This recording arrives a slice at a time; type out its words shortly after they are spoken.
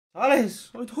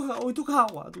Chavales, hoy toca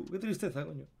agua, tú. Qué tristeza,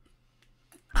 coño.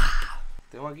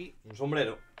 Tengo aquí un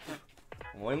sombrero.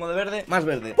 Como vengo de verde, más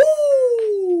verde.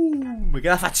 Me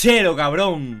queda fachero,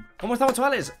 cabrón. ¿Cómo estamos,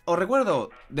 chavales? Os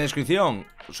recuerdo, descripción,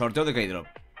 sorteo de KEYDROP.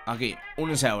 Aquí,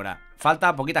 únense ahora.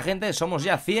 Falta poquita gente, somos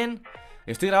ya 100.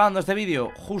 Estoy grabando este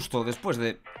vídeo justo después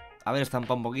de haber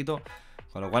estampado un poquito,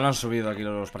 con lo cual no han subido aquí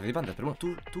los participantes. Pero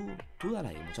bueno, tú dale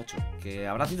ahí, muchacho, que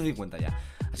habrá 150 ya.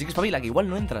 Así que espabila, que igual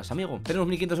no entras, amigo. Tenemos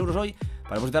 1500 euros hoy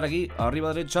para depositar aquí,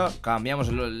 arriba a derecha. Cambiamos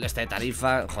este de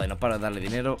tarifa. Joder, no para darle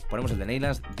dinero. Ponemos el de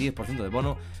Neilans, 10% de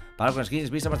bono. Pagar con skins,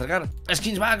 Visa, Mastercard.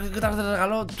 Skins back, ¿qué tal te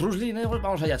regaló? Trusly,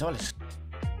 vamos allá, chavales.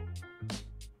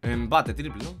 Embate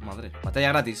triple, ¿no? Madre. Batalla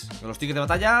gratis. Los tickets de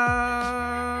batalla.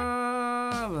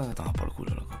 Toma por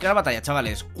culo, loco. ¿Qué era batalla,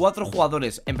 chavales? 4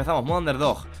 jugadores. Empezamos modo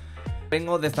underdog.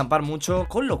 Vengo de estampar mucho,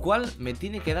 con lo cual me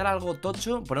tiene que dar algo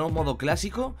tocho. Ponemos modo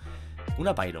clásico.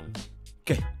 Una Pyron.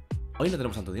 ¿Qué? Hoy no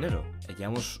tenemos tanto dinero.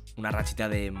 Llevamos una rachita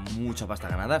de mucha pasta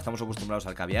ganada. Estamos acostumbrados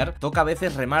al caviar. Toca a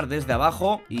veces remar desde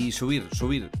abajo y subir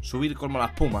como la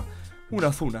espuma.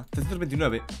 Una zuna,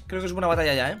 329. Creo que es buena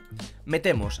batalla ya, ¿eh?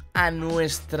 Metemos a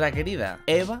nuestra querida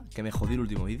Eva, que me jodió el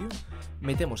último vídeo.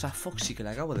 Metemos a Foxy, que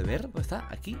la acabo de ver. ¿Dónde está?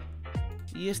 Aquí.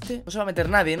 Y este no se va a meter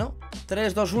nadie, ¿no?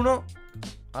 3, 2, 1.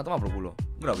 A tomar por culo.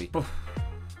 Groby. Uf.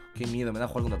 Qué miedo me da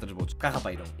jugar contra 3 bots. Caja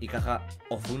Pyron y caja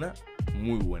Ozuna,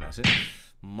 muy buenas,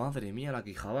 Madre mía, la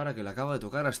quijabara que le acaba de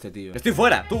tocar a este tío. Estoy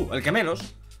fuera, tú, el que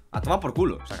menos. A tomar por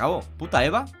culo, se acabó. Puta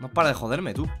Eva, no para de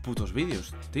joderme, tú. Putos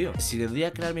vídeos, tío. Si le doy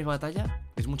a crear mi batalla,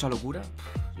 es mucha locura.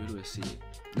 Yo creo que sí.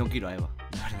 No quiero a Eva,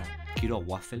 la verdad. Quiero a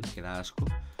Waffle, que da asco.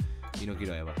 Y no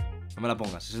quiero a Eva. No me la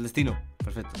pongas, es el destino.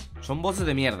 Perfecto. Son bots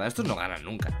de mierda, estos no ganan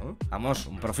nunca, ¿no? Vamos,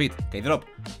 un profit, KEYDROP.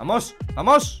 Vamos,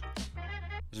 vamos.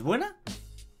 ¿Es buena?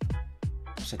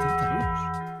 70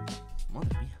 euros.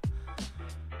 Madre mía.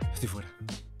 Estoy fuera.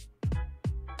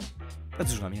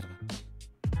 Esto es una mierda.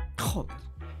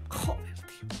 Joder,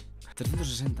 tío.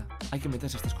 360. Hay que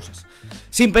meterse a estas cosas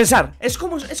sin pensar. Es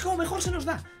como mejor se nos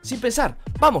da. Sin pensar.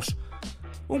 Vamos.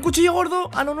 Un cuchillo gordo.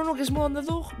 Ah, no, que es modo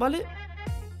underdog, ¿vale?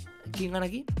 ¿Quién gana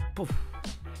aquí? Puf.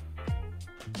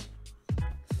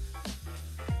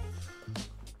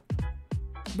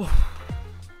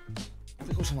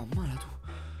 Qué cosa más mala, tú.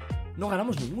 No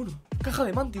ganamos ninguno. Caja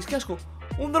de mantis, qué asco.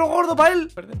 Un drog gordo para él.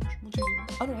 Perdemos muchísimo.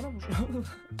 Ah, no ganamos.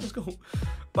 Let's go.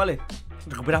 Vale,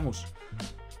 recuperamos.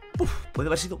 Puede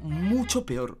haber sido mucho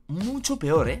peor. Mucho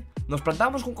peor, Nos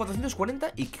plantábamos con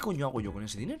 440. ¿Y qué coño hago yo con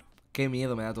ese dinero? Qué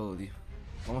miedo me da todo, tío.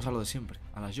 Vamos a lo de siempre,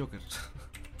 a las jokers.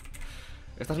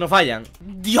 Estas no fallan.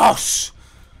 ¡Dios!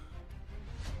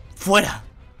 ¡Fuera!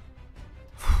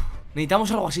 Necesitamos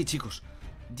algo así, chicos.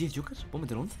 10 jokers, ¿puedo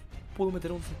meter 11? ¿Puedo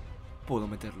meter 11? Puedo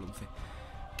meterlo 11.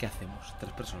 ¿Qué hacemos?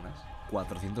 3 personas,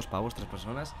 400 pavos, 3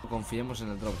 personas. Confiemos en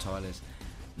el drop, chavales.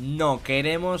 No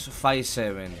queremos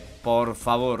 5-7. Por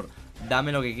favor,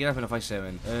 dame lo que quieras menos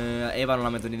 5-7. Eva no la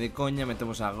meto ni de coña.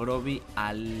 Metemos a Groby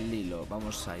al hilo.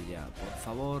 Vamos allá, por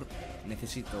favor.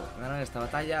 Necesito ganar esta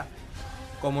batalla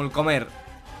como el comer.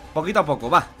 Poquito a poco,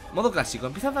 va. Modo clásico,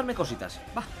 empieza a darme cositas.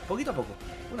 Va, poquito a poco.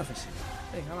 Una fase.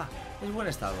 Venga, va. Es buen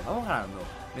estado, vamos ganando.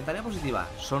 Mentalidad positiva,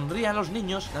 sonrían los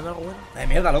niños. Dame algo bueno. ¡De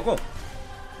mierda, loco!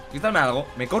 Quítame algo,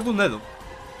 me corto un dedo.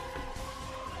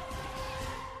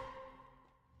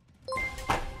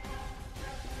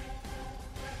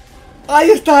 Ahí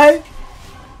está,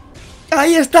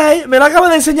 Ahí está, me lo acaba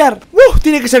de enseñar.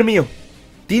 Tiene que ser mío.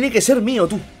 Tiene que ser mío,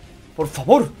 tú. Por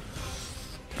favor.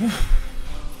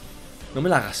 No me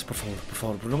la hagas, por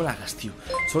favor, no me la hagas, tío.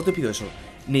 Solo te pido eso.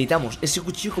 Necesitamos ese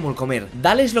cuchillo como el comer.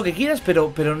 Dales lo que quieras,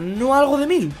 pero no algo de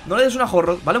 1000. No le des una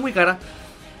jorro, vale muy cara.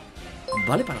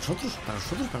 Vale, para nosotros.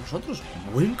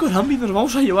 Buen Karambit nos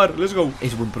vamos a llevar, let's go.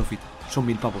 Es buen profit, son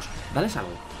 1000 pavos. Dales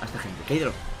algo a esta gente,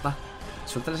 KEYDROP, va.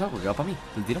 Suéltales algo, que va para mí,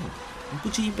 el tiramos. Un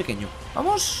cuchillín pequeño,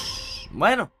 vamos.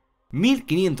 Bueno,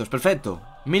 1500, perfecto.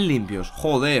 1000 limpios,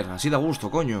 joder, así da gusto,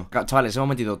 coño. Chavales, hemos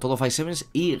metido todo 5-7s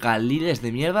y galiles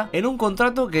de mierda en un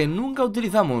contrato que nunca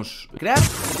utilizamos. Crear.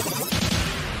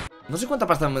 No sé cuánta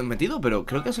pasta hemos metido, pero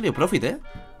creo que ha salido profit,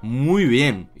 Muy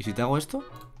bien. ¿Y si te hago esto?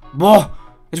 ¡Boh!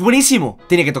 ¡Es buenísimo!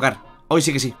 Tiene que tocar, hoy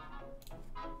sí que sí.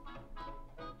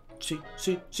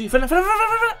 Sí, frena.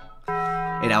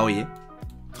 Era hoy,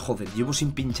 Joder, llevo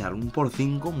sin pinchar un por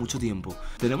 5 mucho tiempo.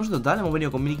 Tenemos en total, hemos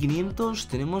venido con 1500.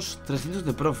 Tenemos 300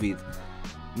 de profit.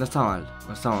 No está mal.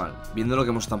 Viendo lo que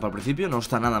hemos estampado al principio, no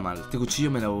está nada mal. Este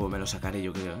cuchillo me lo sacaré,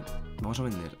 yo creo, Vamos a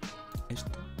vender esto.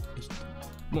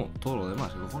 Bueno, todo lo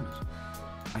demás, ¿qué cojones?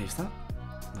 Ahí está.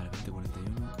 Vale,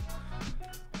 2041.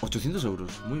 800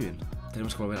 euros, muy bien.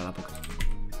 Tenemos que volver a la poca.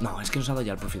 No, es que nos ha dado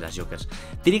ya el profit a las jokers.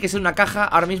 Tiene que ser una caja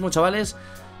ahora mismo, chavales,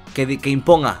 que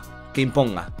imponga. que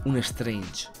imponga. Un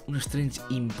Strange. Un Strange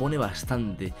impone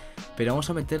bastante. Pero vamos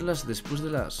a meterlas después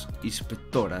de las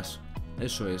inspectoras.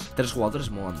 Eso es. 3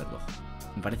 jugadores modo underdog.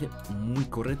 Me parece muy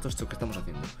correcto esto que estamos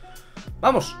haciendo.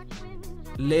 ¡Vamos!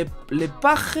 Le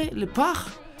Page.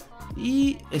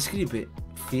 Y Scripe.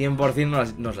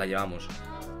 100% nos la llevamos.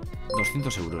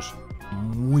 200 euros.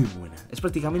 Muy buena. Es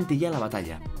prácticamente ya la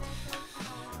batalla.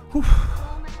 Uf.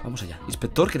 Vamos allá.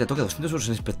 Inspector, que te toque 200 euros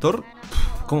en inspector.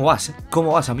 ¿Cómo vas,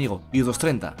 ¿Cómo vas, amigo? Y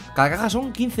 230. Cada caja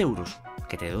son 15 euros.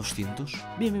 Que te dé 200.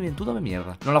 Bien, tú dame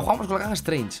mierda. Nos la jugamos con la caja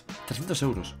Strange. 300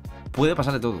 euros. Puede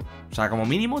pasar de todo. O sea, como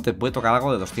mínimo te puede tocar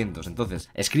algo de 200. Entonces,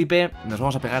 Scripe, nos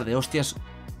vamos a pegar de hostias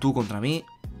tú contra mí.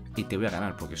 Y te voy a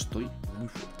ganar porque estoy muy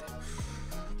fuerte.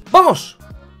 ¡Vamos!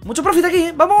 Mucho profit aquí,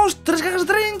 ¿eh? ¡Vamos! 3 cajas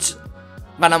Strange.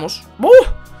 Ganamos.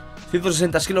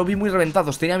 160, es que lo vi muy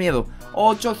reventados, tenía miedo.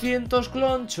 800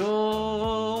 clonchos.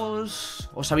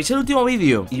 Os avisé el último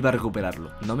vídeo. Iba a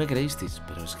recuperarlo. No me creísteis,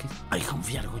 pero es que hay que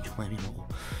confiar, coño. Madre mía, luego.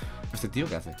 ¿Este tío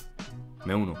qué hace?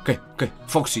 Me uno. ¿Qué?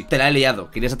 Foxy, te la he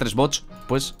liado. ¿Querías a 3 bots?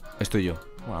 Pues estoy yo.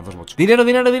 Bueno, a 2 bots. Dinero.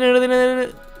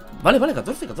 Vale,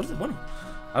 14, bueno.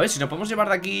 A ver, si nos podemos llevar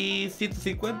de aquí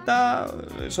 150.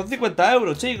 Son 50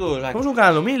 euros, chicos. Somos un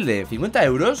canal humilde. 50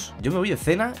 euros. Yo me voy de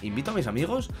cena, invito a mis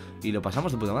amigos y lo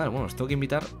pasamos de puta madre. Bueno, os tengo que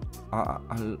invitar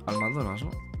al McDonald's,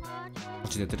 ¿no?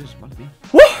 83, vale, bien.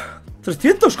 ¡Uh!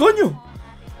 300, coño.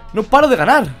 No paro de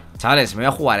ganar. Chavales, me voy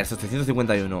a jugar estos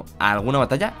 351 a alguna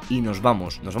batalla y nos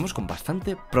vamos. Nos vamos con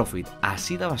bastante profit.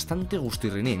 Así da bastante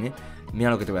gustirrinín, ¿eh? Mira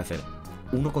lo que te voy a hacer.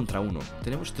 1 contra 1.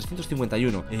 Tenemos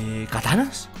 351.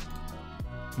 ¿Katanas?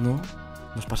 No,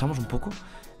 nos pasamos un poco.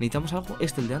 Necesitamos algo.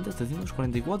 El de antes,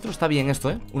 344. Está bien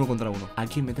esto, ¿eh? 1 contra 1. ¿A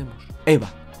quién metemos?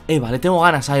 Eva, le tengo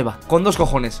ganas a Eva. Con 2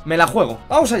 cojones, me la juego.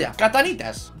 Vamos allá,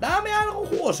 katanitas, dame algo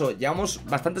jugoso. Llevamos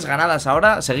bastantes ganadas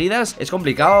ahora, seguidas. Es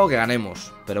complicado que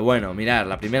ganemos, pero bueno, mirad,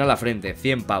 la primera a la frente,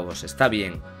 100 pavos, está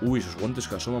bien. Uy, esos guantes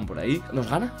que asoman por ahí. ¿Nos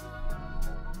gana?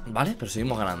 Vale, pero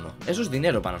seguimos ganando. Eso es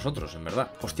dinero para nosotros, en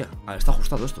verdad. Hostia, está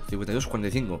ajustado esto,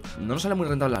 52-45. No nos sale muy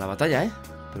rentable la batalla, ¿eh?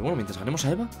 Pero bueno, mientras ganemos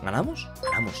a Eva, ¿ganamos?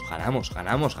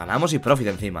 Ganamos y profit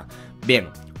encima. Bien,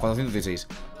 416.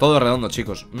 Todo redondo,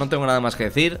 chicos. No tengo nada más que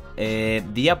decir.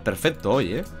 Día perfecto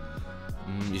hoy, ¿eh?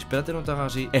 Y espérate, no te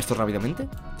hagas así esto rápidamente.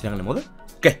 ¿Triángle mode?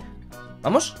 ¿Qué?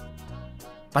 ¿Vamos?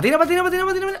 Patina.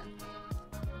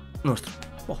 Nuestro.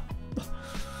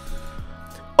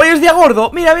 Hoy es día gordo.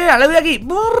 Mira, le doy aquí.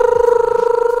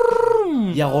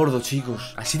 Día gordo,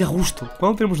 chicos. Así de gusto.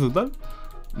 ¿Cuánto tenemos en total?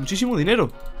 Muchísimo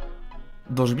dinero.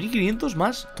 2.500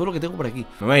 más todo lo que tengo por aquí.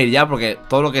 Me voy a ir ya porque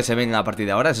todo lo que se venga a partir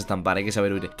de ahora es estampar. Hay que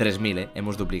saber huir. 3.000,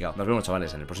 hemos duplicado. Nos vemos,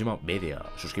 chavales, en el próximo vídeo.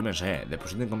 Suscríbanse,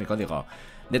 depositen con mi código.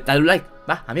 Dale un like,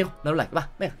 va, amigo, dale un like, va,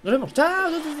 venga, nos vemos. Chao.